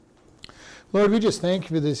Lord, we just thank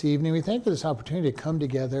you for this evening. We thank you for this opportunity to come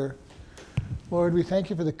together. Lord, we thank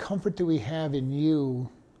you for the comfort that we have in you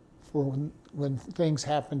for when things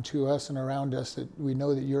happen to us and around us, that we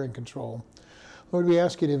know that you're in control. Lord, we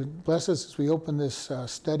ask you to bless us as we open this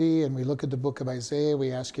study and we look at the book of Isaiah.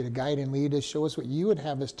 We ask you to guide and lead us, show us what you would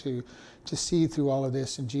have us to see through all of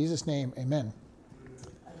this. In Jesus' name, amen.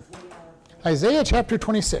 Isaiah chapter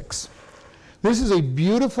 26. This is a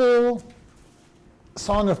beautiful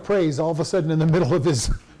song of praise all of a sudden in the middle of his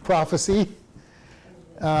prophecy.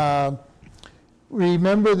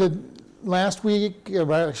 Remember that last week,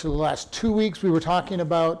 actually the last 2 weeks, we were talking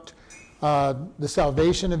about the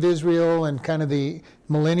salvation of Israel and kind of the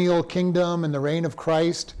millennial kingdom and the reign of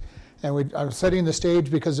Christ. And I'm setting the stage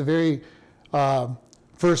because the very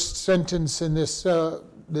first sentence in this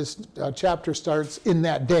chapter starts in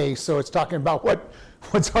that day. So it's talking about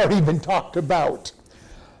what's already been talked about.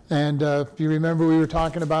 And if you remember, we were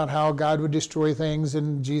talking about how God would destroy things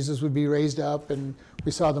and Jesus would be raised up, and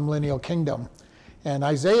we saw the millennial kingdom. And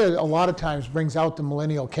Isaiah a lot of times brings out the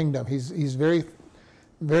millennial kingdom. He's very,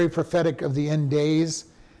 very prophetic of the end days,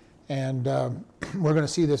 and we're going to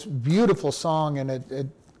see this beautiful song in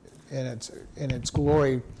its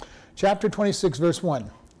glory. Chapter 26, verse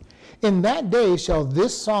 1. In that day shall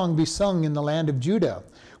this song be sung in the land of Judah.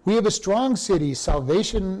 We have a strong city,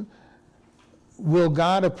 salvation will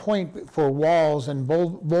God appoint for walls and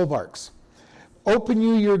bulwarks. Open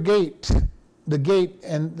you your gate, the gate,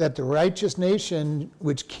 and that the righteous nation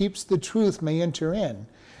which keeps the truth may enter in.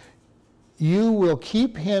 You will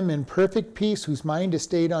keep him in perfect peace whose mind is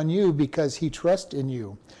stayed on you because he trusts in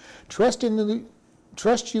you. Trust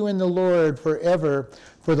you in the Lord forever,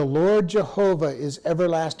 for the Lord Jehovah is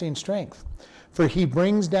everlasting strength. For he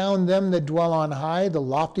brings down them that dwell on high, the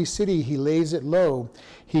lofty city he lays it low.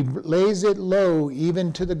 He lays it low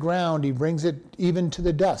even to the ground, he brings it even to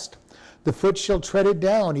the dust. The foot shall tread it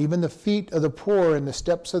down, even the feet of the poor and the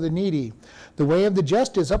steps of the needy. The way of the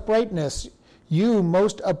just is uprightness. You,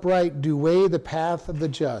 most upright, do weigh the path of the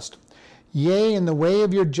just. Yea, in the way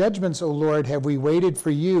of your judgments, O Lord, have we waited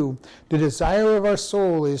for you. The desire of our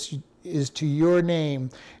soul is to your name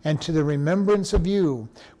and to the remembrance of you.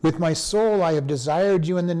 With my soul I have desired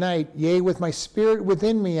you in the night. Yea, with my spirit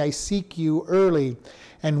within me I seek you early.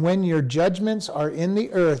 And when your judgments are in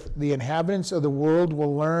the earth, the inhabitants of the world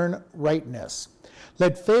will learn rightness.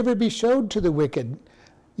 Let favor be showed to the wicked,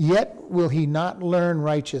 yet will he not learn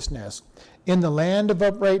righteousness. In the land of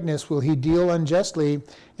uprightness will he deal unjustly,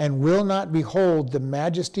 and will not behold the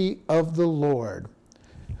majesty of the Lord.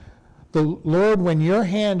 The Lord, when your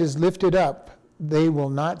hand is lifted up, they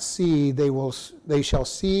will not see, they shall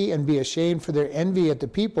see and be ashamed for their envy at the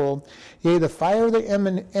people. Yea, the fire of their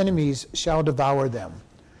enemies shall devour them.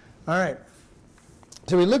 All right.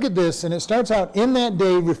 So we look at this, and it starts out in that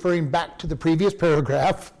day, referring back to the previous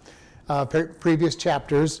paragraph, previous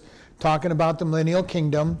chapters, talking about the millennial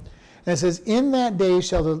kingdom. And it says, in that day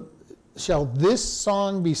shall this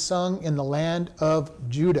song be sung in the land of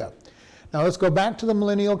Judah. Now let's go back to the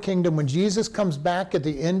millennial kingdom. When Jesus comes back at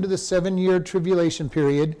the end of the 7-year tribulation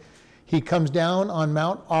period, he comes down on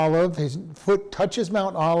Mount Olive. His foot touches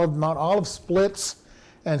Mount Olive. Mount Olive splits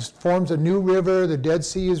and forms a new river. The Dead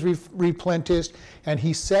Sea is replenished, and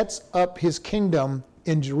he sets up his kingdom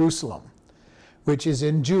in Jerusalem, which is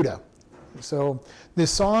in Judah. So the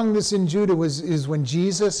song that's in Judah is when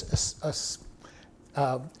Jesus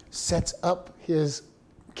sets up his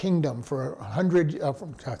kingdom for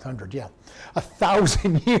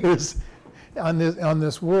 1,000 years on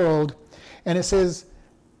this world. And it says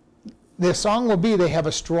the song will be, they have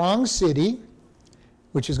a strong city,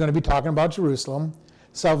 which is going to be talking about Jerusalem.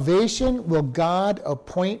 Salvation will God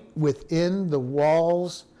appoint within the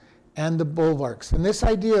walls and the bulwarks. And this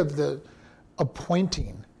idea of the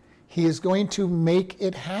appointing, he is going to make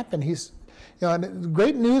it happen. And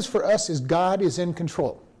great news for us is God is in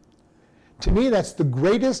control. To me, that's the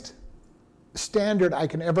greatest standard I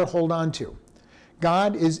can ever hold on to.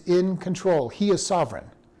 God is in control. He is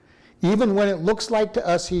sovereign. Even when it looks like to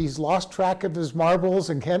us he's lost track of his marbles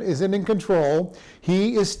and isn't in control,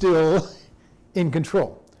 he is still in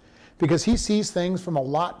control, because he sees things from a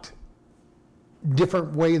lot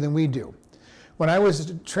different way than we do. When I was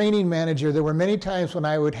a training manager, there were many times when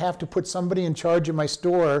I would have to put somebody in charge of my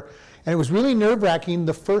store, and it was really nerve-wracking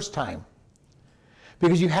the first time,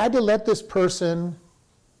 because you had to let this person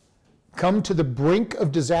come to the brink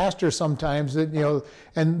of disaster sometimes, that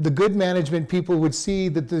and the good management people would see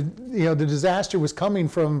that the disaster was coming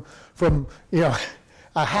from a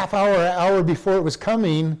half hour before it was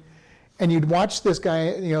coming, and you'd watch this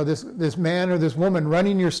guy, this man or this woman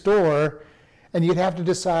running your store, and you'd have to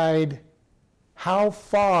decide how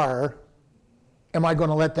far am I going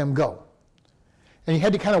to let them go? And you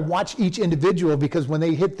had to kind of watch each individual, because when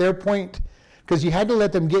they hit their point, because you had to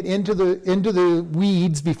let them get into the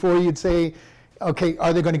weeds before you'd say, okay,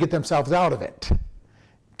 are they going to get themselves out of it?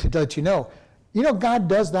 To let you know. You know, God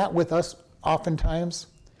does that with us oftentimes.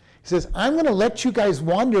 He says, I'm going to let you guys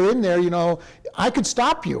wander in there. You know, I could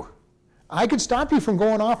stop you. I could stop you from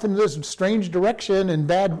going off in this strange direction and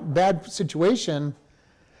bad situation.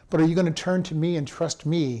 But are you going to turn to me and trust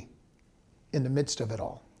me in the midst of it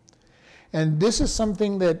all? And this is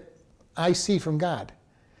something that I see from God.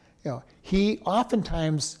 You know, he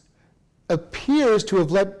oftentimes appears to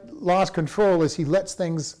have lost control as he lets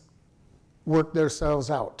things work themselves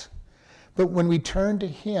out. But when we turn to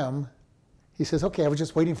him, he says, okay, I was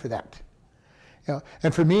just waiting for that. You know,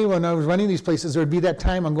 and for me, when I was running these places, there would be that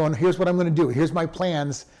time I'm going, here's what I'm going to do. Here's my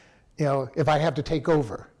plans, you know, if I have to take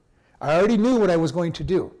over. I already knew what I was going to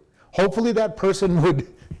do. Hopefully that person would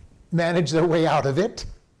manage their way out of it.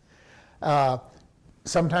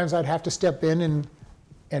 Sometimes I'd have to step in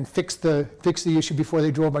and fix the issue before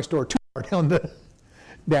they drove my store too far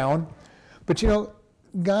down. But you know,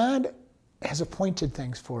 God has appointed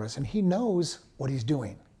things for us, and he knows what he's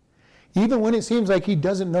doing. Even when it seems like he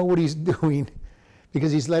doesn't know what he's doing,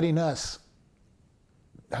 because he's letting us,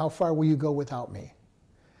 how far will you go without me?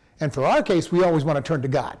 And for our case, we always want to turn to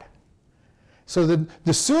God. So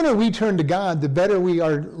the sooner we turn to God, the better we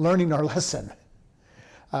are learning our lesson.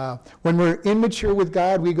 When we're immature with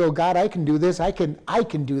God, we go, God, I can do this. I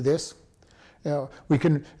can do this. You know, we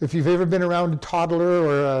can. If you've ever been around a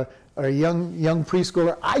toddler or a young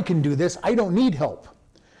preschooler, I can do this. I don't need help.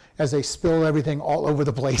 As they spill everything all over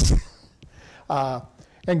the place.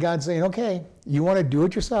 And God's saying, okay, you want to do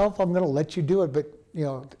it yourself? I'm going to let you do it. But you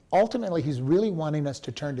know, ultimately, he's really wanting us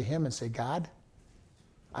to turn to him and say, God,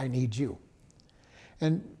 I need you.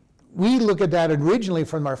 And we look at that originally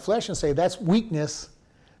from our flesh and say, that's weakness.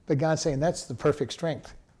 But God's saying, that's the perfect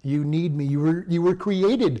strength. You need me. You were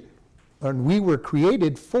created, and we were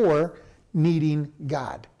created for needing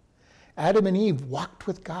God. Adam and Eve walked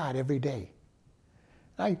with God every day.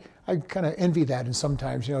 I kind of envy that, and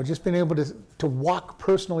sometimes, you know, just being able to walk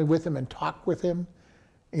personally with him and talk with him,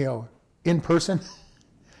 you know, in person.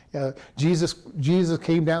 Jesus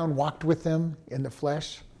came down, walked with them in the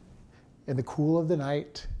flesh, in the cool of the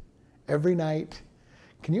night, every night.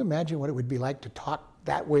 Can you imagine what it would be like to talk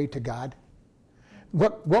that way to God?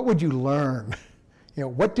 What would you learn? You know,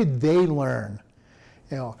 what did they learn?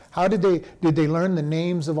 You know, how did they learn the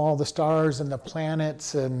names of all the stars and the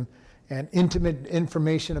planets and intimate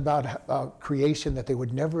information about creation that they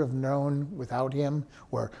would never have known without him,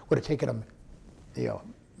 or would have taken them, you know,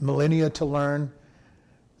 millennia to learn?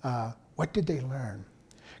 What did they learn?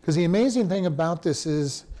 Because the amazing thing about this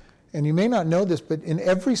is, and you may not know this, but in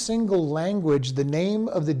every single language, the name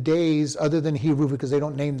of the days, other than Hebrew, because they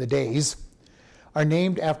don't name the days, are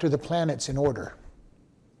named after the planets in order.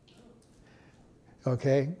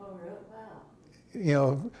 Okay? Oh, really? Wow. You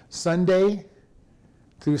know, Sunday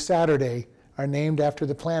through Saturday are named after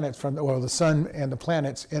the planets, the sun and the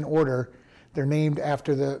planets in order. They're named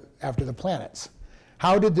after the planets.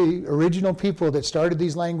 How did the original people that started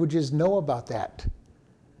these languages know about that?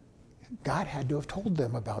 God had to have told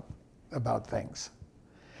them about things.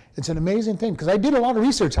 It's an amazing thing, because I did a lot of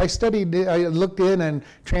research. I looked in and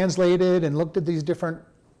translated and looked at these different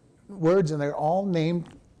words, and they're all named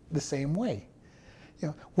the same way. You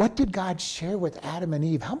know, what did God share with Adam and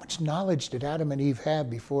Eve? How much knowledge did Adam and Eve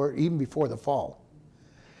have even before the fall?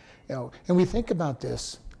 You know, and we think about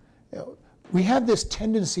this. You know, we have this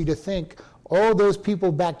tendency to think, oh, those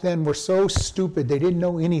people back then were so stupid, they didn't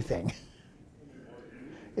know anything.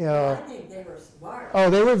 You know, I think they were smart. Oh,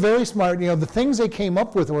 they were very smart. You know, the things they came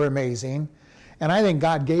up with were amazing, and I think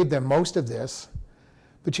God gave them most of this.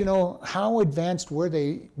 But you know, how advanced were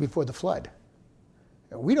they before the flood?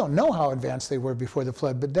 We don't know how advanced they were before the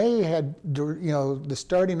flood, but they had, you know, the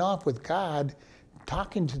starting off with God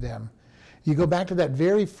talking to them. You go back to that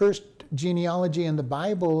very first genealogy in the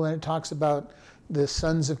Bible, and it talks about the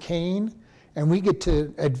sons of Cain, and we get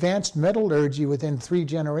to advanced metallurgy within 3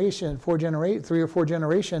 or 4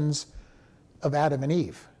 generations of Adam and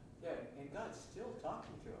Eve. Yeah, and God's still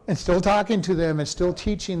talking to them. And still talking to them and still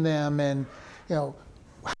teaching them, and you know,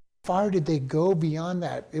 how far did they go beyond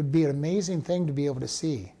that? It'd be an amazing thing to be able to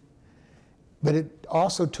see. But it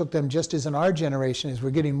also took them, just as in our generation, as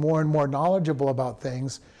we're getting more and more knowledgeable about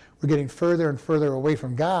things, we're getting further and further away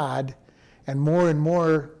from God and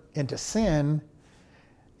more into sin,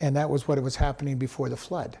 and that was what was happening before the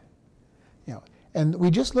flood. You know, and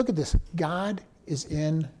we just look at this. God is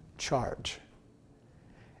in charge.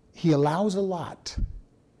 He allows a lot.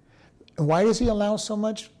 And why does he allow so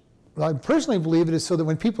much? I personally believe it is so that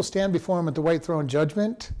when people stand before him at the white throne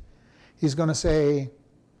judgment, he's going to say,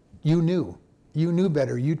 you knew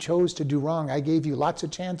better. You chose to do wrong. I gave you lots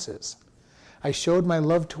of chances. I showed my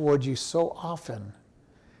love toward you so often,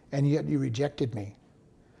 and yet you rejected me.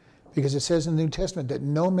 Because it says in the New Testament that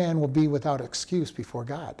no man will be without excuse before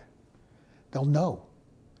God. They'll know.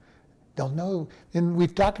 They'll know. And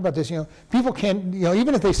we've talked about this, people can't,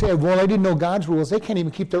 even if they say, well, I didn't know God's rules, they can't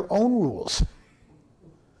even keep their own rules.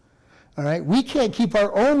 All right? We can't keep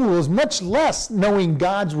our own rules, much less knowing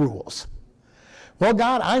God's rules. Well,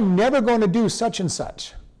 God, I'm never going to do such and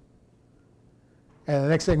such. And the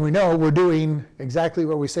next thing we know, we're doing exactly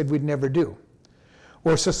what we said we'd never do.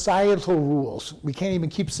 Or societal rules. We can't even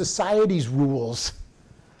keep society's rules.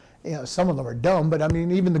 Some of them are dumb, but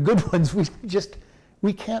even the good ones,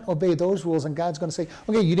 we can't obey those rules. And God's going to say,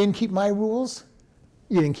 okay, you didn't keep my rules.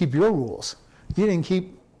 You didn't keep your rules. You didn't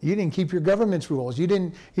keep your government's rules.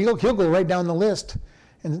 He'll go right down the list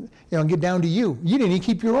and get down to you. You didn't even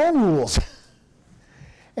keep your own rules.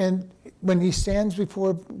 And when he stands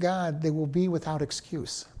before God, they will be without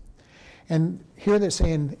excuse. And here they're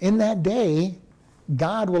saying, in that day,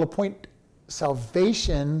 God will appoint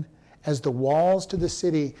salvation as the walls to the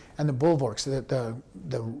city and the bulwarks, the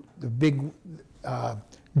big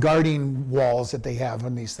guarding walls that they have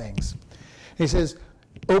on these things. And he says,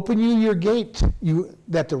 open you your gate,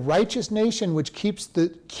 that the righteous nation which keeps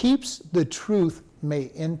the truth may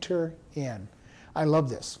enter in. I love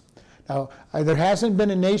this. Now, there hasn't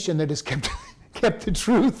been a nation that has kept the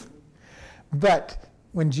truth, but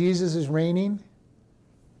when Jesus is reigning,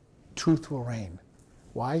 truth will reign.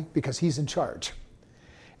 Why? Because he's in charge.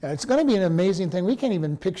 It's going to be an amazing thing. We can't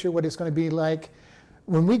even picture what it's going to be like.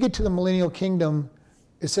 When we get to the millennial kingdom,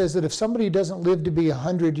 it says that if somebody doesn't live to be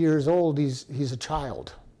 100 years old, he's a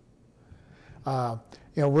child. We're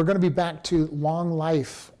going to be back to long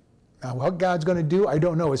life. Now, what God's going to do, I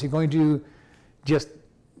don't know. Is he going to just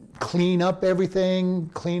clean up everything,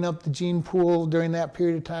 clean up the gene pool during that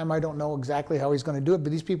period of time? I don't know exactly how he's going to do it,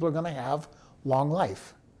 but these people are going to have long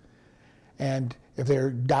life. And if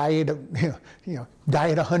they're die at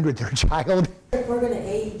 100, they're a child. We're going to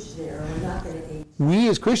age there. We're not going to age. We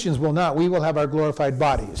as Christians will not. We will have our glorified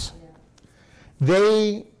bodies.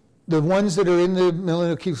 Yeah. The ones that are in the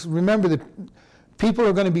millennial kingdom, remember that people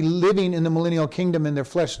are going to be living in the millennial kingdom in their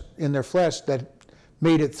flesh that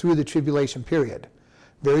made it through the tribulation period.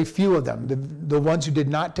 Very few of them. The ones who did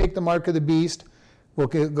not take the mark of the beast will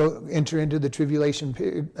go enter into the tribulation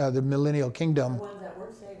period, the millennial kingdom. The ones that were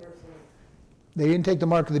saved were saved. They didn't take the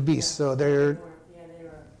mark of the beast, so they're. They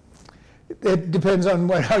were. It depends on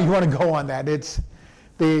how you want to go on that.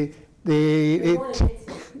 They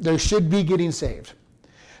should be getting saved.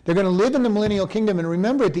 They're going to live in the millennial kingdom, and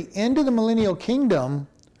remember, at the end of the millennial kingdom,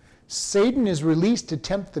 Satan is released to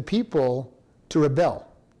tempt the people to rebel.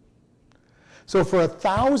 So for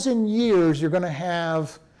 1,000 years, you're going to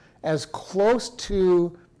have as close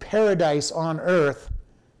to paradise on earth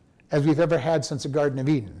as we've ever had since the Garden of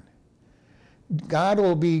Eden. God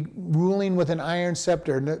will be ruling with an iron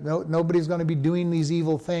scepter. Nobody's going to be doing these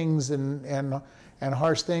evil things and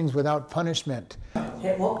harsh things without punishment.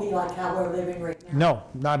 It won't be like how we're living right now. No,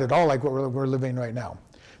 not at all like what we're living right now.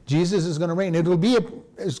 Jesus is going to reign. It will be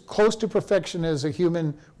as close to perfection as a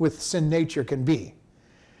human with sin nature can be.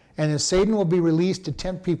 And then Satan will be released to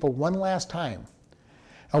tempt people one last time.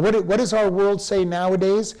 Now, what does our world say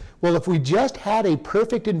nowadays? Well, if we just had a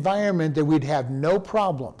perfect environment, then we'd have no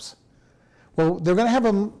problems. Well, they're going to have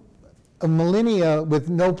a millennia with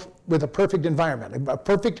a perfect environment, a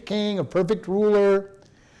perfect king, a perfect ruler,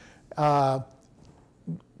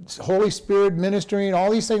 Holy Spirit ministering,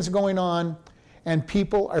 all these things are going on, and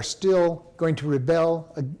people are still going to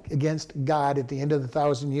rebel against God at the end of the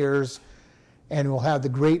 1,000 years, and we'll have the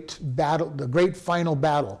great battle, the great final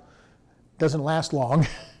battle. Doesn't last long.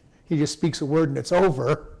 He just speaks a word and it's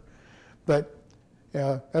over. But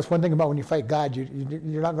that's one thing about when you fight God,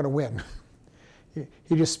 you're not going to win.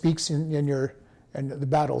 He just speaks and the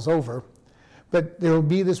battle's over. But there will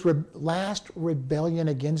be this last rebellion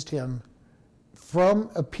against him from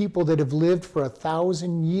a people that have lived for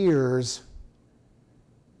 1,000 years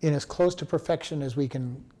in as close to perfection as we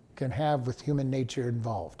can have with human nature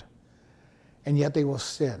involved. And yet they will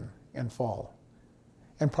sin and fall.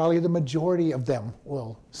 And probably the majority of them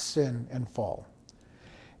will sin and fall.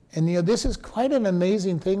 And this is quite an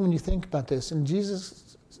amazing thing when you think about this. And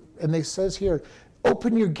Jesus, and they says here,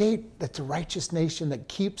 open your gate that the righteous nation that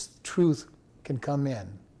keeps truth can come in.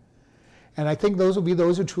 And I think those will be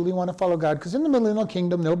those who truly want to follow God. Because in the millennial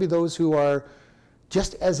kingdom, there'll be those who are,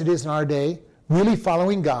 just as it is in our day, really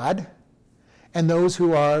following God. And those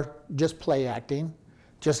who are just play acting.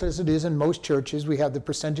 just as it is in most churches. We have the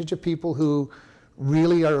percentage of people who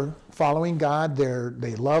really are following God.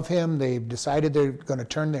 They love Him. They've decided they're going to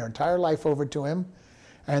turn their entire life over to Him.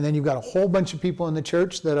 And then you've got a whole bunch of people in the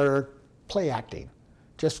church that are play acting.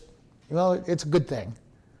 Just, well, it's a good thing.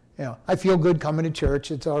 I feel good coming to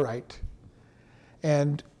church. It's all right.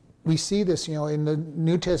 And we see this, in the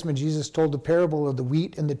New Testament, Jesus told the parable of the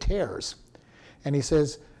wheat and the tares. And He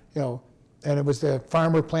says, and it was the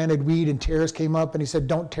farmer planted wheat and tares came up, and He said,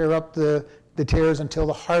 don't tear up the tares until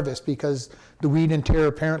the harvest, because the wheat and tare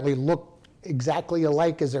apparently look exactly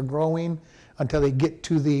alike as they're growing until they get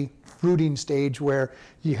to the fruiting stage where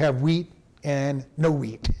you have wheat and no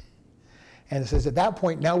wheat. And it says at that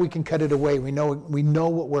point, now we can cut it away. We know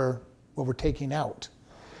what we're taking out.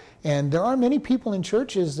 And there are many people in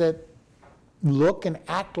churches that look and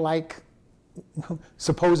act like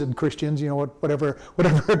supposed Christians, whatever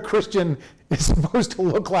a Christian is supposed to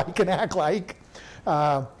look like and act like.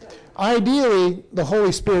 Ideally, the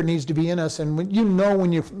Holy Spirit needs to be in us, and when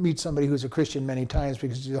you meet somebody who's a Christian many times,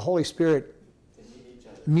 because the Holy Spirit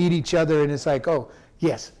meet each other, and it's like, oh,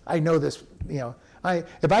 yes, I know this.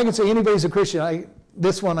 If I can say anybody's a Christian,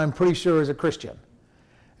 this one I'm pretty sure is a Christian.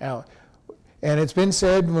 Now, and it's been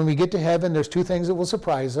said when we get to heaven, there's two things that will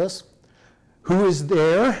surprise us: who is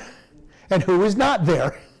there and who is not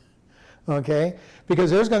there. Okay,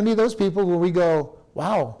 because there's going to be those people where we go,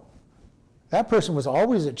 wow. That person was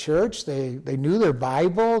always at church. They knew their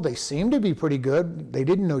Bible. They seemed to be pretty good. They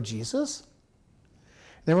didn't know Jesus.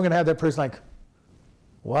 Then we're going to have that person like,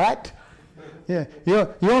 what? Yeah, you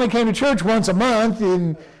only came to church once a month,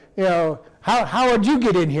 and how did you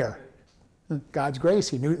get in here? God's grace.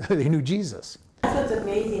 They knew Jesus. That's what's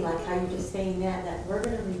amazing, like how you're just saying that we're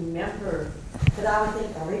going to remember. But I would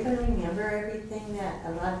think, are we going to remember everything, that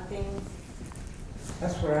a lot of things?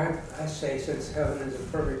 That's what I say, since heaven is a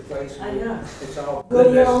perfect place. I know. It's all Well,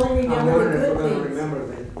 you goodness. only remember I'm the wondering if good we're going to things.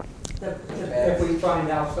 remember that. If we find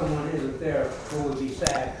out someone isn't there, we would be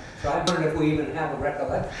sad. So I wonder if we even have a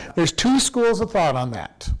recollection. There's two schools of thought on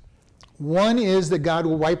that. One is that God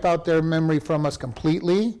will wipe out their memory from us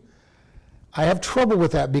completely. I have trouble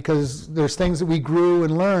with that because there's things that we grew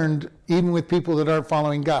and learned even with people that aren't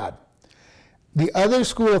following God. The other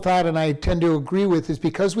school of thought, and I tend to agree with, is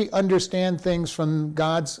because we understand things from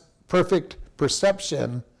God's perfect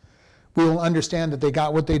perception, we will understand that they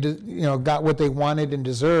got what they wanted and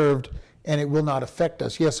deserved, and it will not affect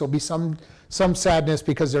us. Yes, there'll be some sadness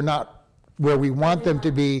because they're not where we want them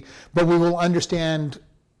to be, but we will understand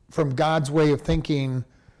from God's way of thinking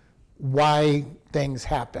why things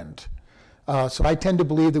happened. So I tend to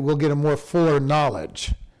believe that we'll get a more fuller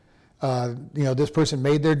knowledge. This person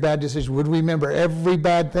made their bad decision. Would we remember every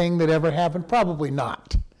bad thing that ever happened? Probably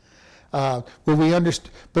not. Will we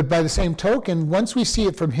understand? But by the same token, once we see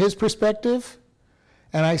it from his perspective,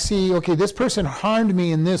 and I see, okay, this person harmed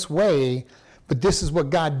me in this way, but this is what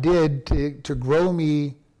God did to grow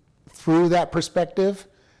me through that perspective,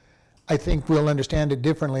 I think we'll understand it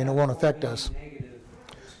differently and it won't affect us. Negative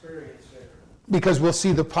experience there. Because we'll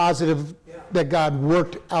see the positive that God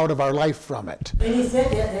worked out of our life from it. And He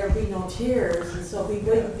said that there'd be no tears, and so we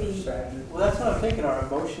wouldn't be, Well, that's what I'm thinking. Our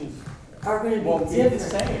emotions are going to won't be be the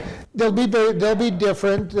different. same. They'll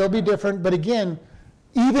be different, but again,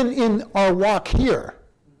 even in our walk here,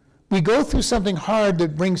 we go through something hard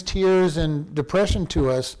that brings tears and depression to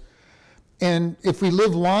us, and if we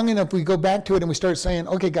live long enough, we go back to it and we start saying,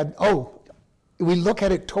 okay, God, we look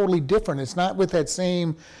at it totally different. It's not with that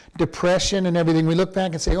same depression and everything. We look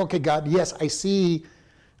back and say, okay, God, yes, I see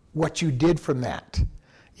what you did from that.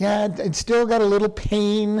 Yeah, it still got a little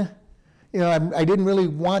pain. I didn't really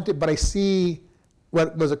want it, but I see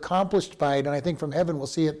what was accomplished by it, and I think from heaven we'll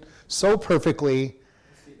see it so perfectly.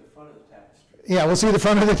 See the front of the tapestry. Yeah, we'll see the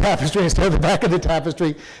front of the tapestry instead of the back of the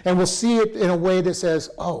tapestry, and we'll see it in a way that says,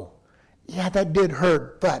 oh, yeah, that did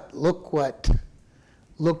hurt, but look what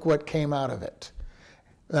came out of it.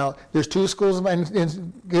 Now, there's two schools, and it's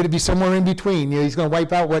going to be somewhere in between. He's going to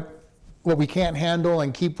wipe out what we can't handle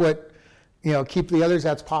and keep keep the others.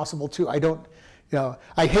 That's possible too.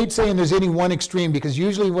 I hate saying there's any one extreme, because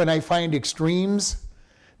usually when I find extremes,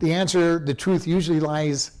 the truth usually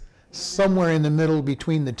lies somewhere in the middle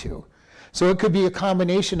between the two. So it could be a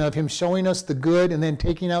combination of Him showing us the good and then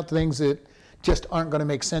taking out the things that just aren't going to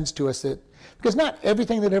make sense to us. Because not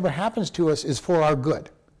everything that ever happens to us is for our good.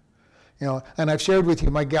 And I've shared with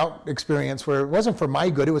you my gout experience where it wasn't for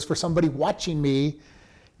my good, it was for somebody watching me,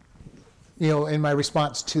 in my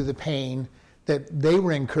response to the pain, that they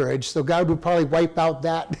were encouraged. So God would probably wipe out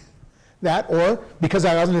that, or because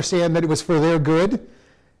I understand that it was for their good,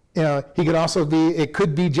 He could also it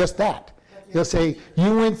could be just that. He'll say,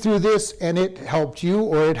 you went through this and it helped you,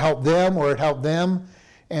 or it helped them,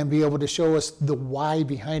 and be able to show us the why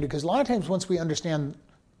behind it. Because a lot of times once we understand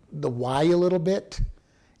the why a little bit,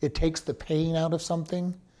 it takes the pain out of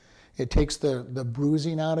something. It takes the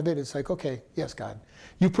bruising out of it. It's like, okay, yes, God,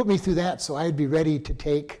 you put me through that, so I'd be ready to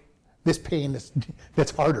take this pain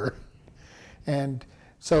that's harder. And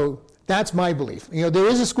so that's my belief. There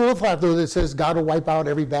is a school of thought, though, that says God will wipe out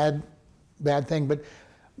every bad thing.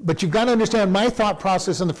 But you've got to understand my thought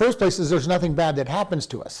process in the first place is there's nothing bad that happens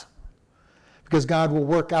to us. Because God will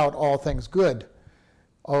work out all things good,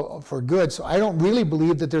 for good. So I don't really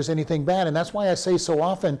believe that there's anything bad. And that's why I say so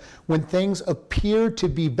often, when things appear to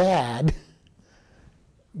be bad,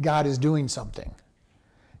 God is doing something.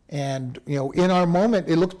 And, in our moment,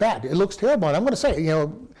 it looks bad. It looks terrible. And I'm going to say,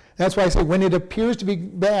 that's why I say when it appears to be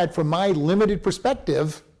bad from my limited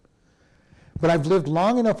perspective, but I've lived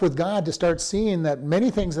long enough with God to start seeing that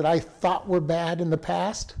many things that I thought were bad in the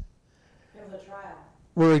past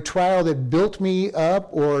were a trial that built me up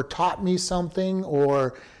or taught me something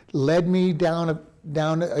or led me down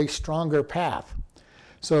a stronger path.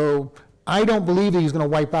 So I don't believe that he's going to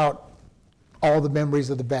wipe out all the memories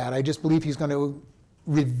of the bad. I just believe he's going to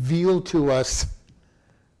reveal to us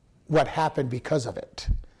what happened because of it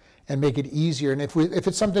and make it easier. And if it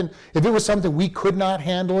was something we could not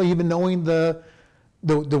handle, even knowing the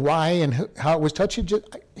why and how it was touched,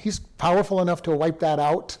 he's powerful enough to wipe that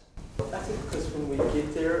out. I think because when we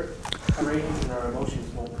get there, our brains and our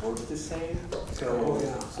emotions won't work the same.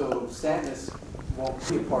 So sadness won't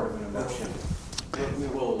be a part of an emotion. But we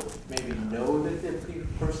will maybe know that the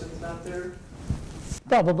person's not there.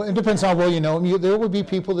 Probably. It depends how well you know them. There will be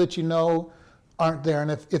people that aren't there. And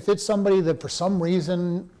if it's somebody that for some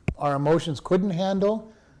reason our emotions couldn't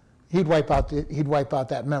handle, he'd wipe out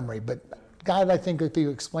that memory. But God, I think if he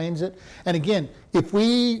explains it. And again, if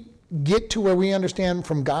we get to where we understand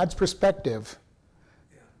from God's perspective,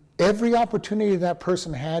 every opportunity that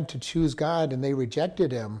person had to choose God and they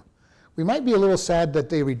rejected him, we might be a little sad that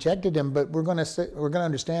they rejected him, but we're going to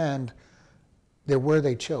understand they're where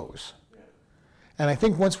they chose. And I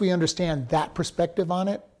think once we understand that perspective on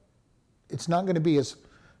it, it's not going to be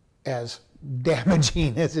as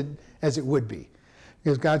damaging as it would be.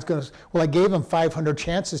 Because God's going to, I gave them 500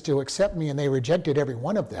 chances to accept me and they rejected every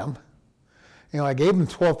one of them. I gave them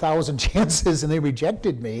 12,000 chances and they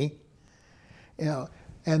rejected me. And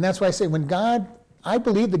that's why I say I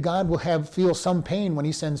believe that God will feel some pain when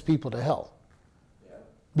he sends people to hell. Yeah.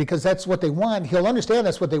 Because that's what they want. He'll understand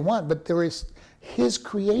that's what they want, but there is his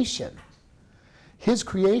creation. His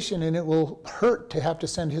creation, and it will hurt to have to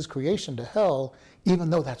send his creation to hell, even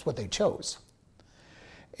though that's what they chose.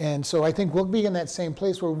 And so I think we'll be in that same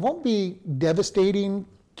place where it won't be devastating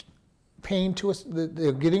pain to us.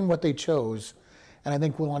 They're getting what they chose. And I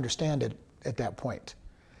think we'll understand it at that point.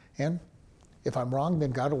 And if I'm wrong,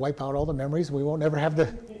 then God will wipe out all the memories. We won't ever have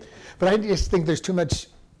But I just think there's too much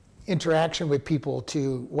interaction with people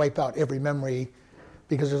to wipe out every memory,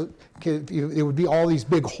 because it would be all these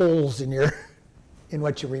big holes in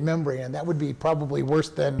what you're remembering, and that would be probably worse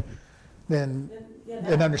than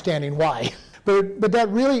understanding why. But that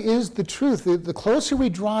really is the truth. The closer we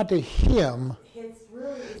draw to him,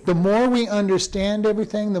 the more we understand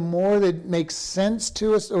everything, the more that makes sense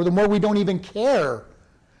to us, or the more we don't even care,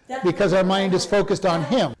 because our mind is focused on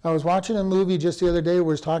him. I was watching a movie just the other day where it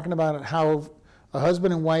was talking about how a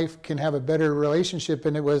husband and wife can have a better relationship,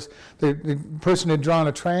 and it was the person had drawn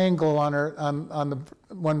a triangle on the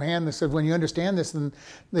one hand that said, when you understand this, then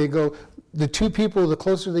they go, the two people, the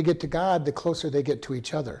closer they get to God, the closer they get to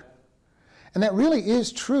each other. And that really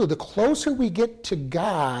is true. The closer we get to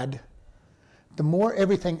God, the more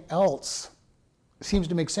everything else seems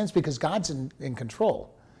to make sense, because God's in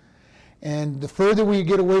control. And the further we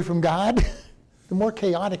get away from God, the more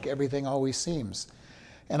chaotic everything always seems.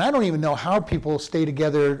 And I don't even know how people stay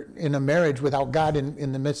together in a marriage without God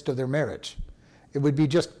in the midst of their marriage. It would be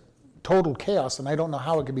just total chaos, and I don't know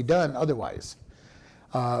how it could be done otherwise,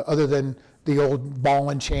 other than the old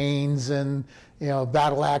ball and chains and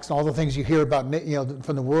battle axe and all the things you hear about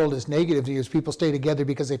from the world as negative to you. People stay together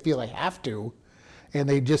because they feel they have to, and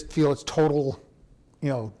they just feel it's total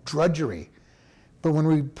drudgery. But when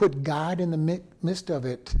we put God in the midst of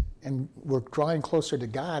it and we're drawing closer to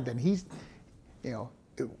God, then he's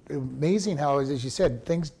amazing how, as you said,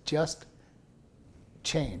 things just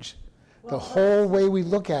change. The whole way we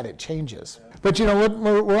look at it changes. But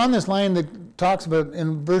we're on this line that talks about,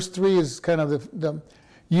 in verse 3 is kind of the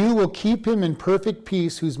you will keep him in perfect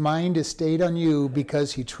peace whose mind is stayed on you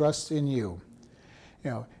because he trusts in you.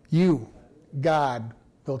 You, God,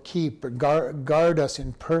 will keep or guard us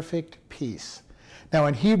in perfect peace. Now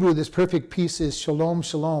in Hebrew, this perfect peace is shalom,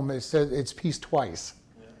 shalom. It says it's peace twice.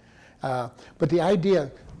 But the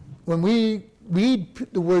idea, when we read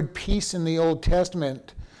the word peace in the Old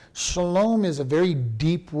Testament, shalom is a very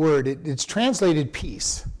deep word. It's translated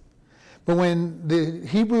peace. But when the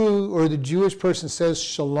Hebrew or the Jewish person says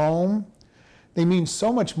shalom, they mean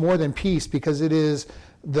so much more than peace, because it is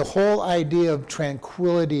the whole idea of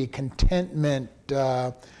tranquility, contentment,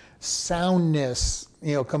 soundness,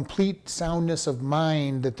 complete soundness of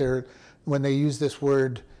mind that when they use this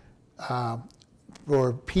word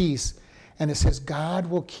for peace. And it says God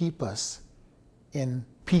will keep us in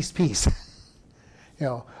peace, peace.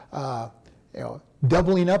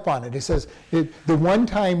 Doubling up on it. It says the one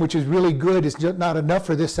time which is really good is just not enough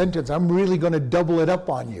for this sentence. I'm really going to double it up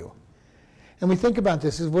on you. And we think about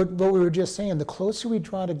this, is what we were just saying. The closer we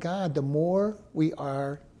draw to God, the more we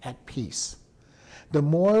are at peace. The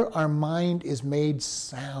more our mind is made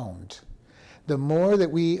sound. The more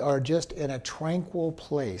that we are just in a tranquil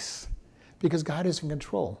place, because God is in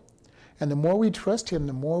control. And the more we trust him,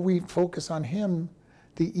 the more we focus on him,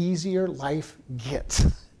 the easier life gets.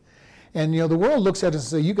 And the world looks at us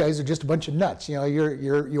and says, you guys are just a bunch of nuts.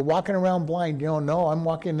 You're walking around blind. No, I'm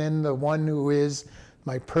walking in the one who is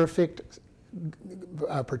my perfect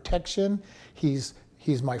protection. He's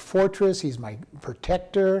my fortress. He's my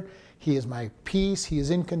protector. He is my peace. He is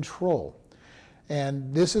in control.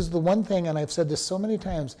 And this is the one thing, and I've said this so many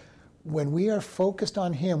times, when we are focused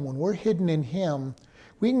on him, when we're hidden in him,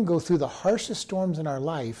 we can go through the harshest storms in our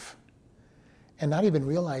life and not even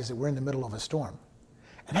realize that we're in the middle of a storm.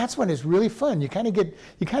 And that's when it's really fun. You kind of get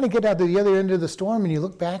out to the other end of the storm, and you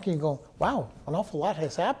look back and you go, wow, an awful lot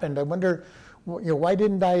has happened. I wonder, why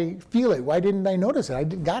didn't I feel it? Why didn't I notice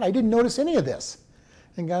it? God, I didn't notice any of this.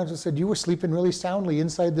 And God just said, you were sleeping really soundly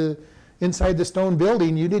inside the stone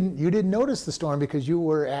building. You didn't notice the storm because you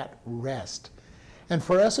were at rest. And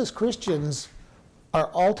for us as Christians,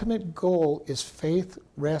 our ultimate goal is faith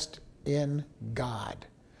rest in God,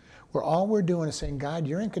 where all we're doing is saying, God,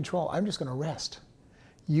 you're in control. I'm just going to rest.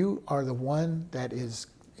 You are the one that is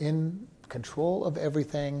in control of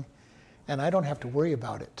everything, and I don't have to worry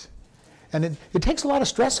about it. And it takes a lot of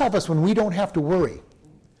stress off us when we don't have to worry.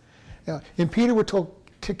 In Peter, we're told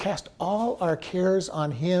to cast all our cares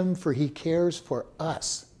on him, for he cares for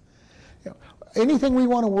us. Anything we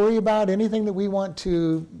want to worry about, anything that we want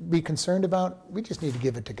to be concerned about, we just need to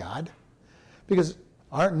give it to God. Because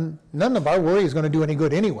none of our worry is going to do any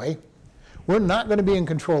good anyway. We're not going to be in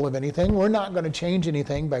control of anything. We're not going to change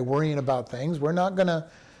anything by worrying about things. We're not going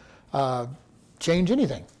to change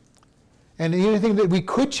anything. And anything that we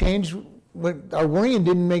could change, our worrying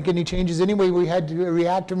didn't make any changes anyway. We had to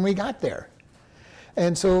react when we got there.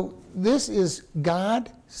 And so this is, God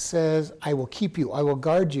says, I will keep you, I will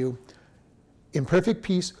guard you in perfect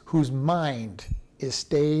peace, whose mind is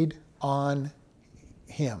stayed on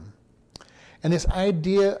him. And this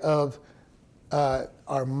idea of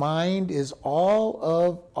our mind is all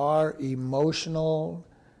of our emotional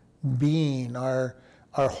being, our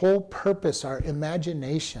whole purpose, our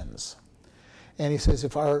imaginations. And he says,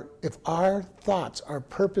 if our thoughts, our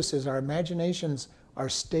purposes, our imaginations are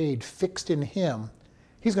stayed, fixed in him,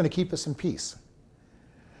 he's going to keep us in peace.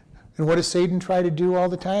 And what does Satan try to do all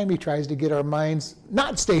the time? He tries to get our minds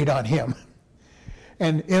not stayed on him.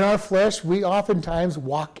 And in our flesh, we oftentimes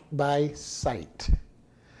walk by sight.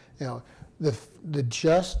 The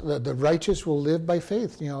righteous will live by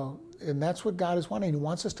faith, and that's what God is wanting. He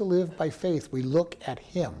wants us to live by faith. We look at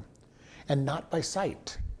him and not by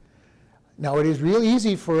sight. Now, it is real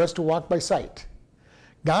easy for us to walk by sight.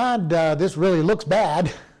 God, this really looks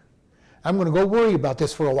bad. I'm going to go worry about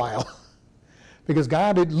this for a while. Because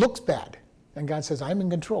God, it looks bad. And God says, I'm in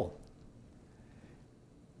control.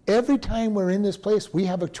 Every time we're in this place, we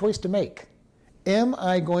have a choice to make. Am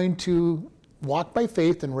I going to walk by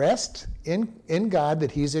faith and rest in God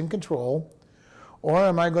that he's in control? Or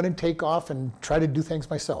am I going to take off and try to do things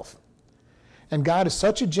myself? And God is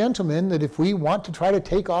such a gentleman that if we want to try to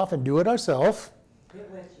take off and do it ourselves,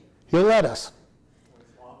 he'll let us.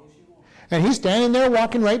 And he's standing there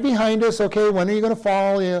walking right behind us. Okay, when are you going to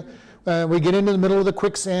fall? We get into the middle of the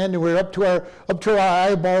quicksand and we're up to our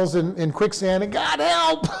eyeballs in quicksand, and God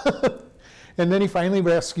help! And then he finally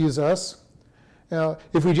rescues us.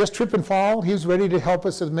 If we just trip and fall, he's ready to help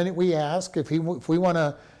us the minute we ask. If we want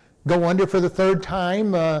to go under for the third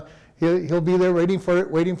time, he'll be there waiting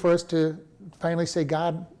for us to finally say,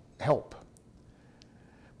 God, help.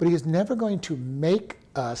 But he is never going to make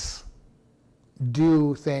us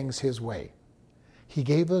do things his way. He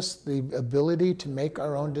gave us the ability to make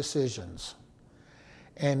our own decisions.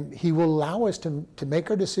 And he will allow us to make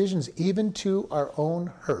our decisions even to our own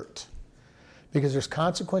hurt, because there's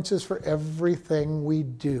consequences for everything we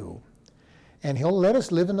do. And he'll let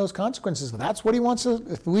us live in those consequences. That's what he wants us.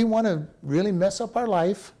 If we want to really mess up our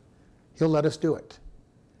life, he'll let us do it.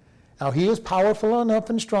 Now, he is powerful enough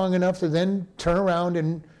and strong enough to then turn around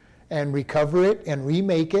and recover it and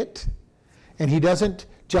remake it. And he doesn't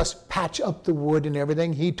just patch up the wood and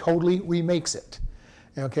everything. He totally remakes it.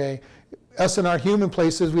 Okay? Us in our human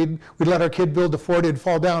places, we'd let our kid build the fort, it'd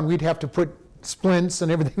fall down. We'd have to put splints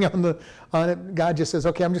and everything on it. God just says,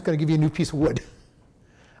 okay, I'm just going to give you a new piece of wood.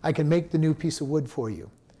 I can make the new piece of wood for you.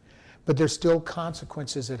 But there's still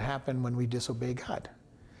consequences that happen when we disobey God.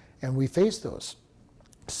 And we face those.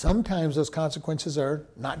 Sometimes those consequences are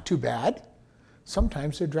not too bad.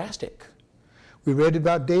 Sometimes they're drastic. We read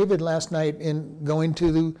about David last night in going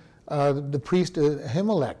to the priest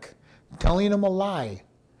Ahimelech, telling him a lie.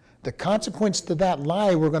 The consequence to that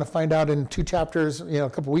lie, we're going to find out in 2 chapters, a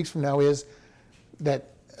couple weeks from now, is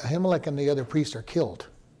that Ahimelech and the other priests are killed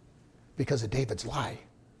because of David's lie.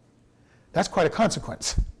 That's quite a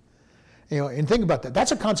consequence. And think about that.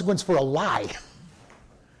 That's a consequence for a lie.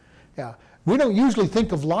 Yeah. We don't usually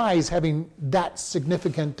think of lies having that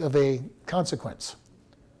significant of a consequence,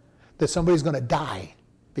 that somebody's going to die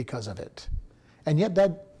because of it. And yet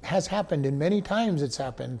that has happened, and many times it's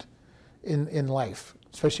happened in life,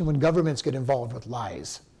 especially when governments get involved with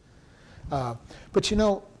lies. But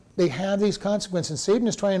they have these consequences, and Satan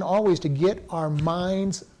is trying always to get our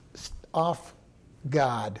minds off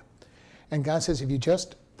God. And God says, if you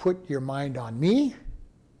just put your mind on me,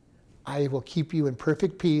 I will keep you in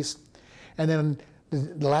perfect peace. And then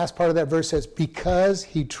the last part of that verse says, because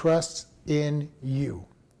he trusts in you.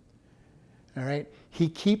 All right? He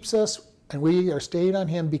keeps us, and we are stayed on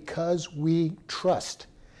him because we trust.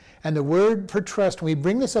 And the word for trust, when we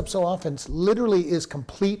bring this up so often, literally is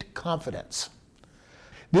complete confidence.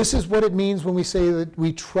 This is what it means when we say that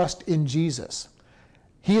we trust in Jesus.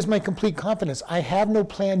 He is my complete confidence. I have no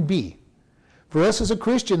plan B. For us as a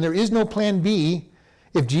Christian, there is no plan B.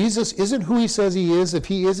 If Jesus isn't who he says he is, if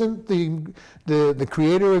he isn't the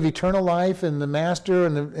creator of eternal life and the master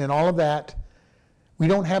and all of that, we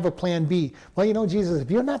don't have a plan B. Well, Jesus,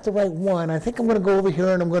 if you're not the right one, I think I'm going to go over here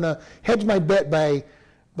and I'm going to hedge my bet by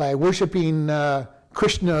worshiping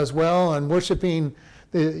Krishna as well and worshiping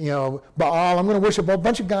Baal. I'm going to worship a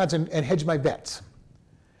bunch of gods and hedge my bets.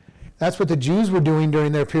 That's what the Jews were doing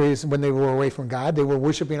during their periods when they were away from God. They were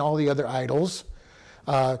worshiping all the other idols.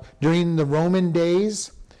 During the Roman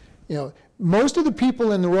days, most of the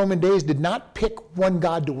people in the Roman days did not pick one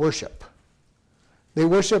god to worship. They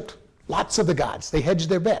worshipped lots of the gods. They hedged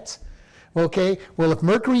their bets. Okay, well, if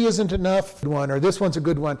Mercury isn't enough, or this one's a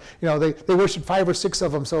good one, they worship 5 or 6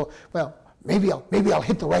 of them, so, maybe I'll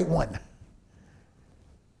hit the right one.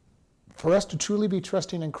 For us to truly be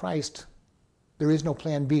trusting in Christ, there is no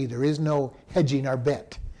plan B. There is no hedging our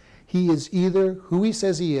bet. He is either who he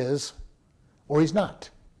says he is, or he's not.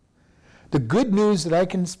 The good news that I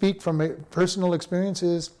can speak from a personal experience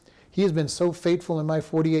is he has been so faithful in my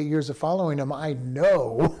 48 years of following him, I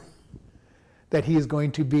know that he is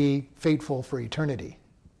going to be faithful for eternity.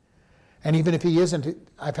 And even if he isn't,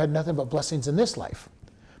 I've had nothing but blessings in this life.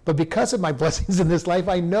 But because of my blessings in this life,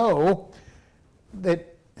 I know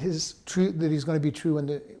that he's going to be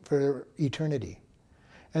true for eternity.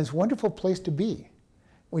 And it's a wonderful place to be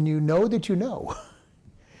when you know that you know.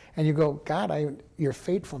 And you go, God, your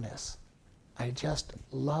faithfulness. I just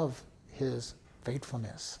love his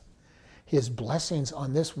faithfulness. His blessings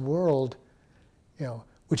on this world,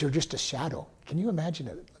 which are just a shadow. Can you imagine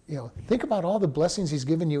it? Think about all the blessings he's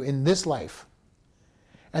given you in this life.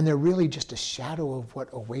 And they're really just a shadow of what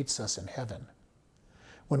awaits us in heaven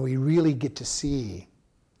when we really get to see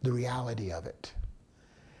the reality of it.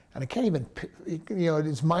 And I can't even,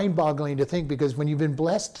 it's mind-boggling to think, because when you've been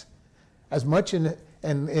blessed as much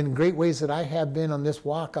in great ways that I have been on this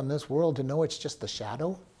walk, on this world, to know it's just the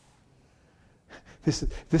shadow.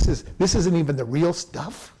 This isn't even the real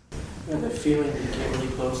stuff. And the feeling you get really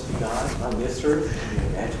close to God on this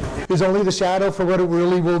earth is only the shadow for what it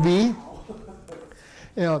really will be.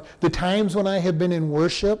 The times when I have been in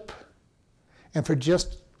worship and for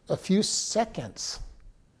just a few seconds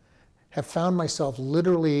have found myself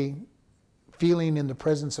literally feeling in the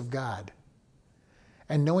presence of God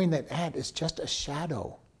and knowing that is just a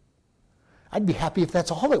shadow. I'd be happy if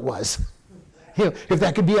that's all it was. If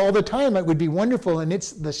that could be all the time, it would be wonderful. And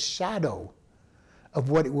it's the shadow of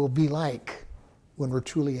what it will be like when we're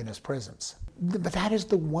truly in his presence. But that is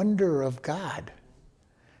the wonder of God.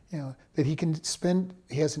 That he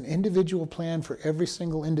has an individual plan for every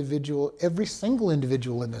single individual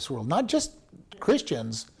in this world, not just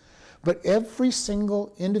Christians, But every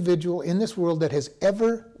single individual in this world that has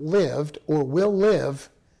ever lived or will live,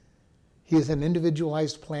 he has an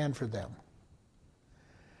individualized plan for them.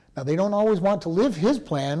 Now, they don't always want to live his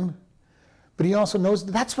plan, but he also knows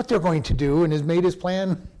that's what they're going to do and has made his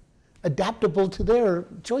plan adaptable to their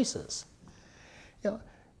choices. You know,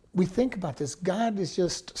 we think about this. God is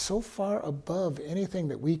just so far above anything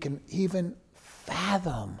that we can even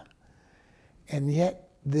fathom. And yet,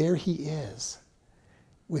 there he is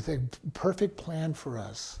with a perfect plan for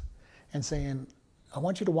us and saying, I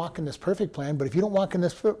want you to walk in this perfect plan, but if you don't walk in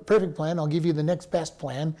this perfect plan, I'll give you the next best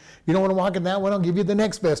plan. If you don't want to walk in that one, I'll give you the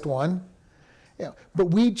next best one. You know, but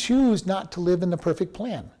we choose not to live in the perfect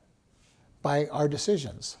plan by our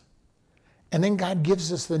decisions. And then God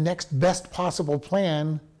gives us the next best possible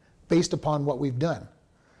plan based upon what we've done.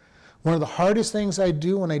 One of the hardest things I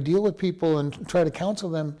do when I deal with people and try to counsel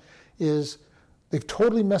them is they've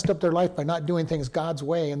totally messed up their life by not doing things God's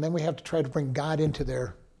way, and then we have to try to bring God into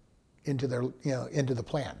the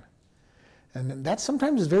plan. And that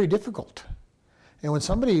sometimes is very difficult. And when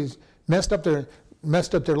somebody's messed up their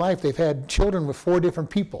life, they've had children with 4 different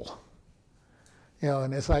people.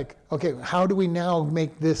 And it's like, okay, how do we now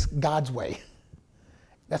make this God's way?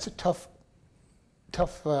 That's a tough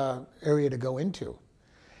area to go into,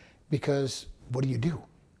 because what do?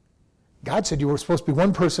 God said you were supposed to be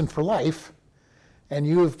one person for life, and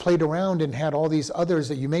you have played around and had all these others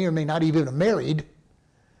that you may or may not even have married.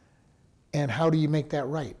 And how do you make that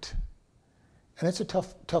right? And it's a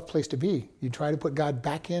tough place to be. You try to put God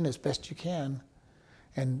back in as best you can,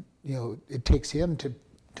 and it takes him to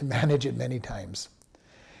manage it many times.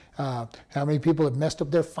 How many people have messed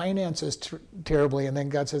up their finances terribly, and then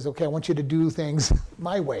God says, okay, I want you to do things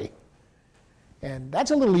my way. And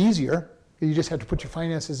that's a little easier. You just have to put your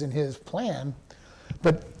finances in his plan.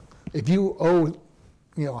 But if you owe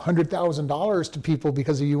 $100,000 to people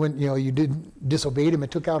because you disobeyed him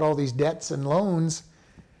and took out all these debts and loans,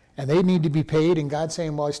 and they need to be paid, and God's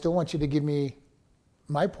saying, well, I still want you to give me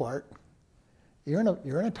my part, you're in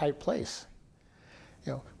a tight place.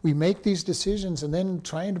 We make these decisions, and then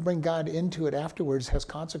trying to bring God into it afterwards has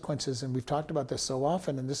consequences, and we've talked about this so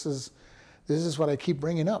often, and this is what I keep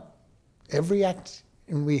bringing up. Every act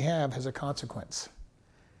we have has a consequence.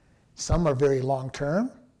 Some are very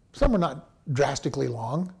long-term. Some are not drastically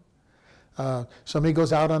long. Somebody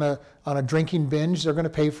goes out on a drinking binge, they're going to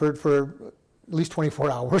pay for it for at least 24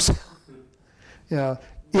 hours.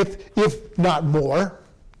 If not more.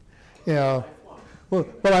 Well,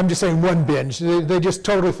 I'm just saying one binge. They just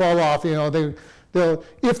totally fall off. They'll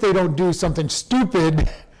if they don't do something stupid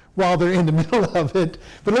while they're in the middle of it.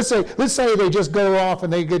 But let's say they just go off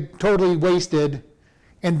and they get totally wasted,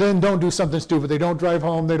 and then don't do something stupid. They don't drive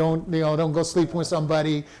home. They don't go sleep with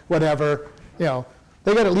somebody. Whatever. They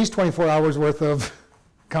got at least 24 hours worth of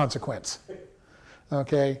consequence.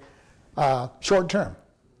 Okay, short term.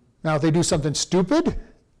 Now, if they do something stupid,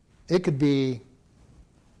 it could be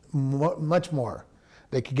much more.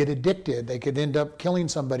 They could get addicted. They could end up killing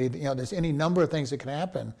somebody. There's any number of things that can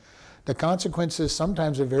happen. The consequences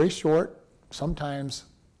sometimes are very short, sometimes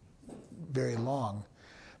very long.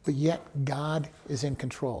 But yet God is in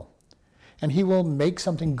control. And he will make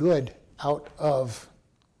something good out of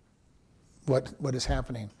what is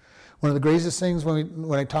happening. One of the greatest things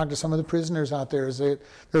when I talk to some of the prisoners out there is that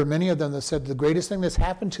there are many of them that said the greatest thing that's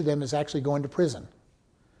happened to them is actually going to prison.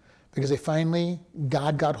 Because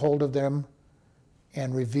God got hold of them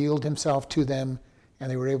and revealed himself to them, and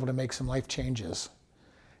they were able to make some life changes.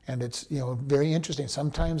 And it's very interesting.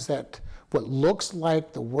 Sometimes that what looks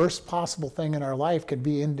like the worst possible thing in our life could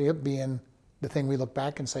end up being the thing we look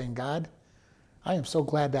back and saying, God, I am so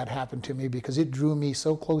glad that happened to me because it drew me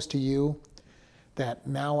so close to you that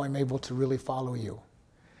now I'm able to really follow you.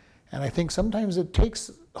 And I think sometimes it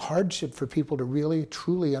takes hardship for people to really,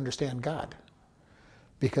 truly understand God,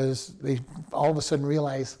 because they all of a sudden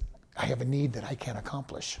realize, I have a need that I can't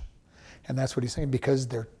accomplish. And that's what he's saying, because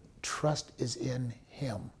their trust is in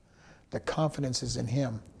him. The confidence is in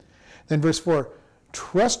him. Then verse 4,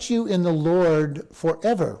 trust you in the Lord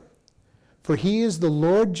forever, for he is the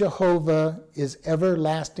Lord Jehovah is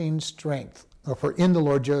everlasting strength. Or for in the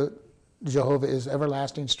Lord Jehovah is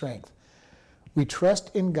everlasting strength. We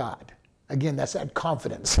trust in God. Again, that's that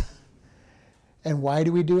confidence. And why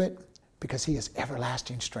do we do it? Because he is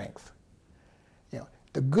everlasting strength.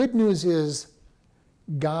 The good news is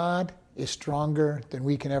God is stronger than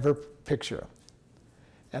we can ever picture.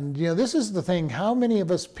 And this is the thing, how many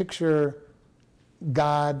of us picture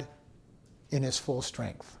God in his full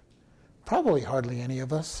strength? Probably hardly any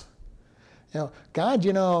of us.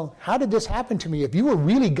 God, how did this happen to me? If you were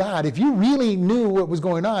really God, if you really knew what was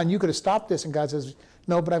going on, you could have stopped this. And God says,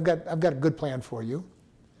 no, but I've got a good plan for you.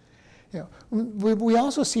 We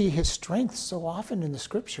also see his strength so often in the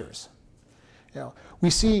scriptures. We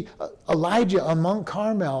see Elijah on Mount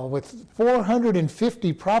Carmel with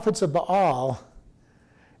 450 prophets of Baal,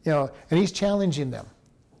 and he's challenging them.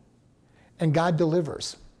 And God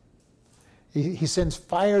delivers. He sends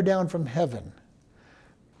fire down from heaven,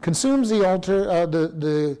 consumes the altar,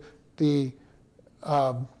 the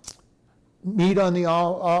meat on the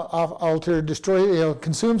altar,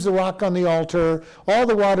 consumes the rock on the altar, all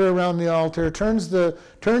the water around the altar, turns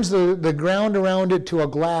the ground around it to a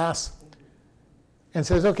glass, and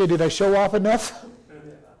says, okay, did I show off enough?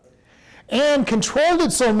 And controlled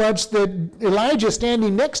it so much that Elijah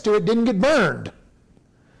standing next to it didn't get burned.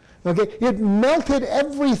 Okay, it melted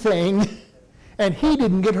everything, and he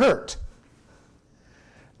didn't get hurt.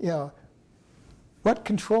 What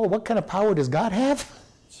control, what kind of power does God have?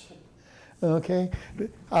 Okay,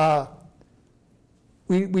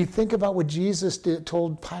 we think about what Jesus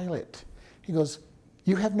told Pilate. He goes,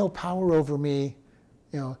 "You have no power over me.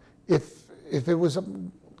 If it was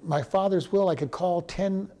my Father's will, I could call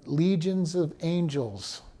 10 legions of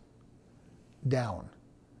angels down.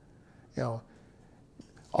 All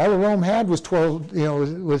Rome had was 12.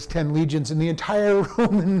 Was 10 legions, and the entire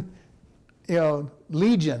Roman,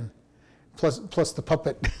 legion, plus the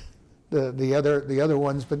puppet, the other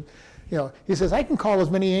ones, but." He says, I can call as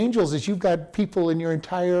many angels as you've got people in your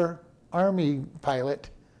entire army, Pilate.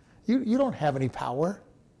 You don't have any power.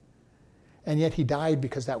 And yet he died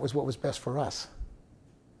because that was what was best for us.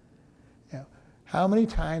 How many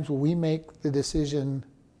times will we make the decision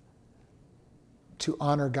to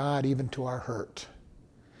honor God even to our hurt?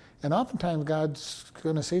 And oftentimes God's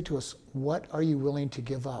going to say to us, what are you willing to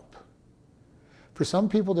give up? For some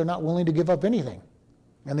people, they're not willing to give up anything.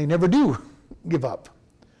 And they never do give up.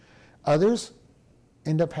 Others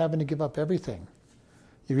end up having to give up everything.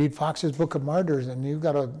 You read Fox's Book of Martyrs, and you've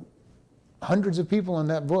got hundreds of people in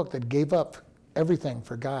that book that gave up everything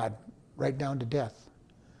for God, right down to death.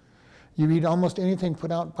 You read almost anything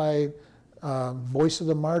put out by Voice of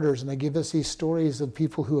the Martyrs, and they give us these stories of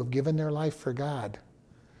people who have given their life for God,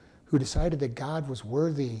 who decided that God was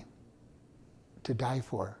worthy to die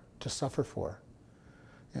for, to suffer for.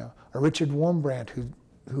 A Richard Wurmbrand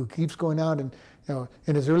who keeps going out and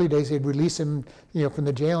in his early days, they'd release him, from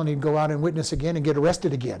the jail, and he'd go out and witness again and get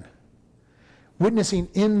arrested again. Witnessing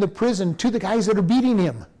in the prison to the guys that are beating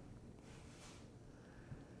him.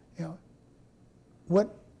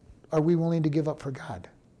 What are we willing to give up for God?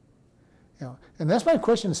 And that's my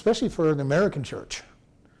question, especially for the American church.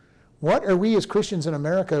 What are we as Christians in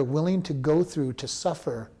America willing to go through, to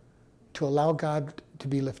suffer, to allow God to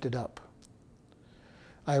be lifted up?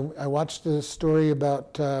 I watched the story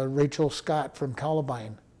about Rachel Scott from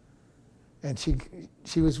Columbine, and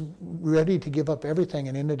she was ready to give up everything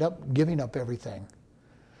and ended up giving up everything.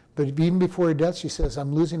 But even before her death, she says,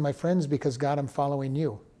 I'm losing my friends because, God, I'm following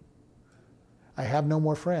you. I have no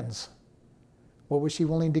more friends. What was she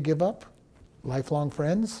willing to give up? Lifelong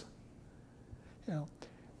friends?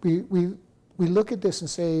 We look at this and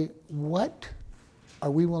say, what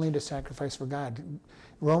are we willing to sacrifice for God?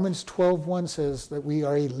 Romans 12:1 says that we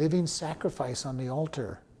are a living sacrifice on the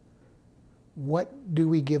altar. What do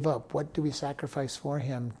we give up? What do we sacrifice for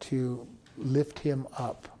him to lift him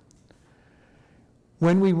up?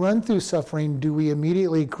 When we run through suffering, do we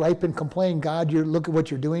immediately gripe and complain, God, look at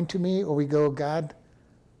what you're doing to me? Or we go, God,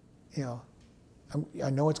 I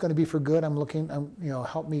know it's going to be for good.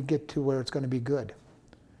 Help me get to where it's going to be good.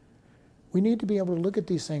 We need to be able to look at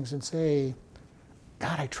these things and say,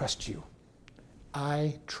 God, I trust you.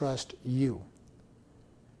 I trust you.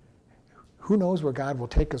 Who knows where God will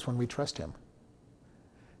take us when we trust him?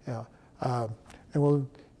 And we'll,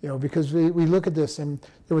 because we look at this, and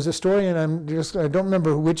there was a story, and I don't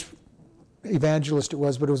remember which evangelist it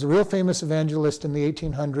was, but it was a real famous evangelist in the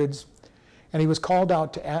 1800s, and he was called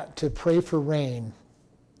out to pray for rain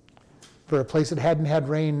for a place that hadn't had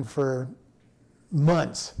rain for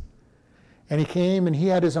months. And he came and he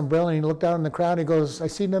had his umbrella and he looked out in the crowd and he goes, I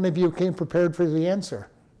see none of you came prepared for the answer.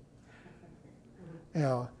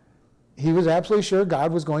 He was absolutely sure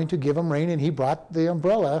God was going to give him rain, and he brought the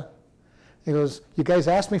umbrella. He goes, you guys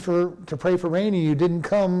asked me to pray for rain and you didn't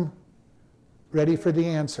come ready for the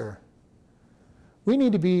answer. We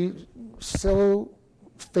need to be so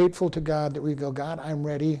faithful to God that we go, God, I'm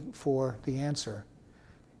ready for the answer.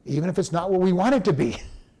 Even if it's not what we want it to be.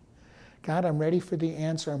 God, I'm ready for the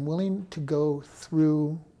answer. I'm willing to go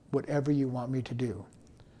through whatever you want me to do.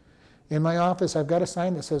 In my office, I've got a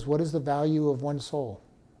sign that says, what is the value of one soul?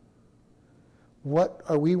 What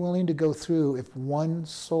are we willing to go through if one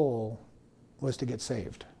soul was to get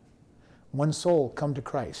saved? One soul come to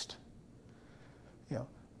Christ. You know,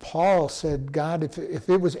 Paul said, God, if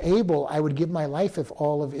it was able, I would give my life if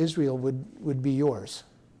all of Israel would be yours.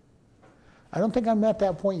 I don't think I'm at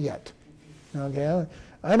that point yet. Okay,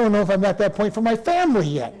 I don't know if I'm at that point for my family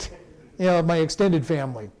yet. You know, my extended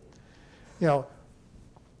family. You know,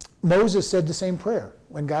 Moses said the same prayer.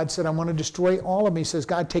 When God said, I want to destroy all of them, he says,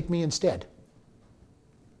 God, take me instead.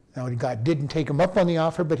 Now, God didn't take him up on the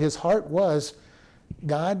offer, but his heart was,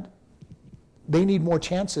 God, they need more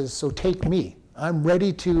chances, so take me. I'm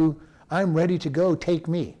ready to go, take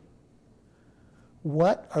me.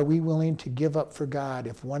 What are we willing to give up for God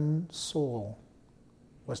if one soul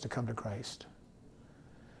was to come to Christ?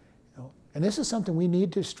 You know, and this is something we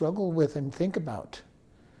need to struggle with and think about.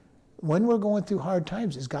 When we're going through hard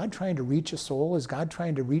times, is God trying to reach a soul? Is God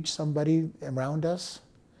trying to reach somebody around us?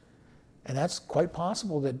 And that's quite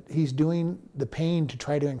possible that he's doing the pain to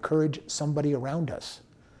try to encourage somebody around us.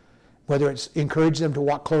 Whether it's encourage them to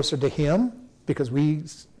walk closer to him, because we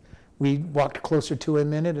walked closer to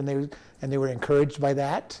him in it and they were encouraged by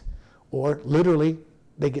that, or literally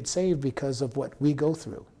they get saved because of what we go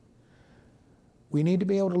through. We need to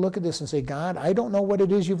be able to look at this and say, God, I don't know what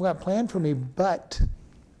it is you've got planned for me, but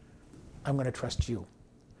I'm going to trust you.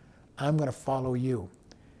 I'm going to follow you.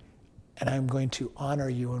 And I'm going to honor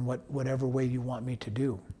you in whatever way you want me to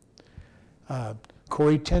do.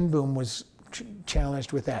 Corrie ten Boom was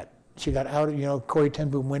challenged with that. She got out, Corrie ten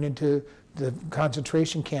Boom went into the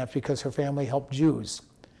concentration camps because her family helped Jews.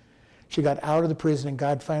 She got out of the prison and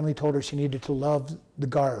God finally told her she needed to love the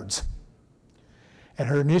guards. And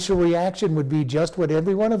her initial reaction would be just what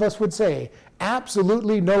every one of us would say,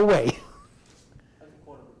 absolutely no way. I think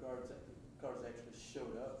one of the guards actually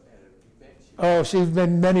showed up at an event. Oh, she's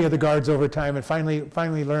been many of the guards over time and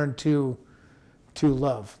finally learned to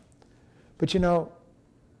love. But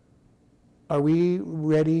are we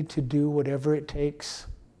ready to do whatever it takes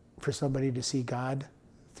for somebody to see God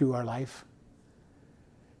through our life?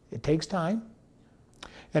 It takes time,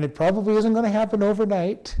 and it probably isn't going to happen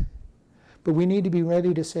overnight, but we need to be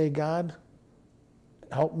ready to say, God,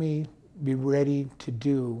 help me be ready to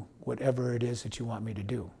do whatever it is that you want me to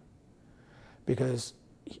do, because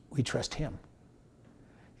we trust him.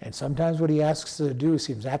 And sometimes what he asks us to do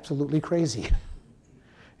seems absolutely crazy,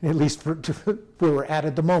 at least for where we're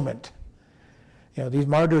at the moment. These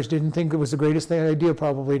martyrs didn't think it was the greatest idea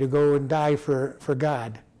probably to go and die for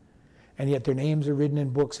God. And yet their names are written in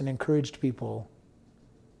books and encouraged people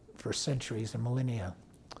for centuries and millennia.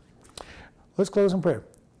 Let's close in prayer.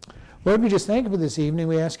 Lord, we just thank you for this evening.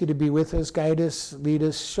 We ask you to be with us, guide us, lead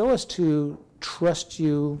us, show us to trust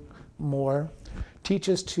you more. Teach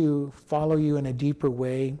us to follow you in a deeper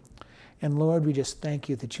way. And Lord, we just thank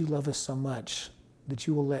you that you love us so much, that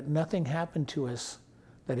you will let nothing happen to us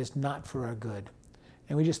that is not for our good.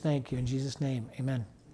 And we just thank you in Jesus' name. Amen.